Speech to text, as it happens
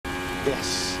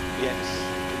Yes, well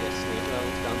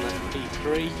done, that's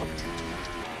E-Prix.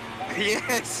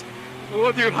 Yes!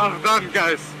 What you have done,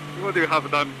 guys! What you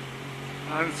have done!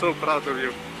 I'm so proud of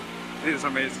you. It is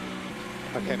amazing.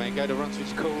 Okay, mate, go to run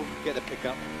switch call, get the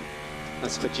pickup.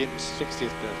 That's for Jim's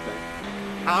 60th birthday.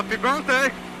 Happy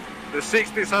birthday! The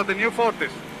 60s are the new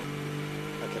 40s.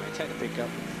 Okay, mate, take the pickup.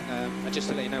 And just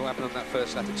to let you know what happened on that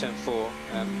first lap of turn 4,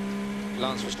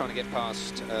 Lance was trying to get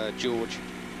past George,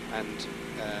 and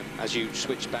as you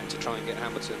switched back to try and get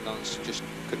Hamilton, Lance just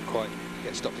couldn't quite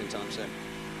get stopped in time, so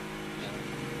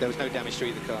there was no damage to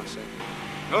either car. So.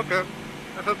 Okay,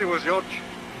 I thought it was George.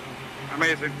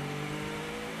 Amazing.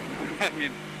 I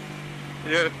mean,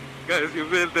 yeah, guys, you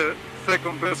built the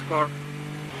second best car.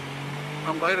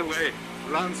 And by the way,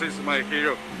 Lance is my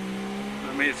hero.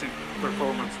 Amazing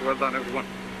performance. Well done, everyone.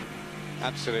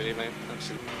 Absolutely, mate.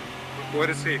 Absolutely. Where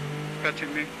is he?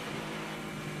 Catching me?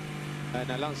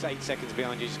 No, Lance 8 seconds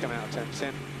behind you, just coming out of turn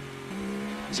 10.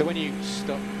 So when you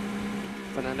stop,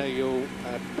 Fernando, you'll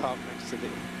park next to the...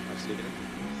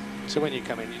 So when you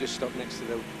come in, you just stop next to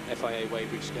the FIA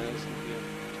weighbridge scales.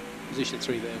 Position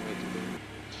 3 there.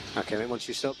 Okay, then once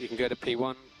you stop, you can go to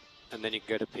P1, and then you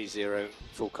can go to P0,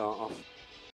 full car off.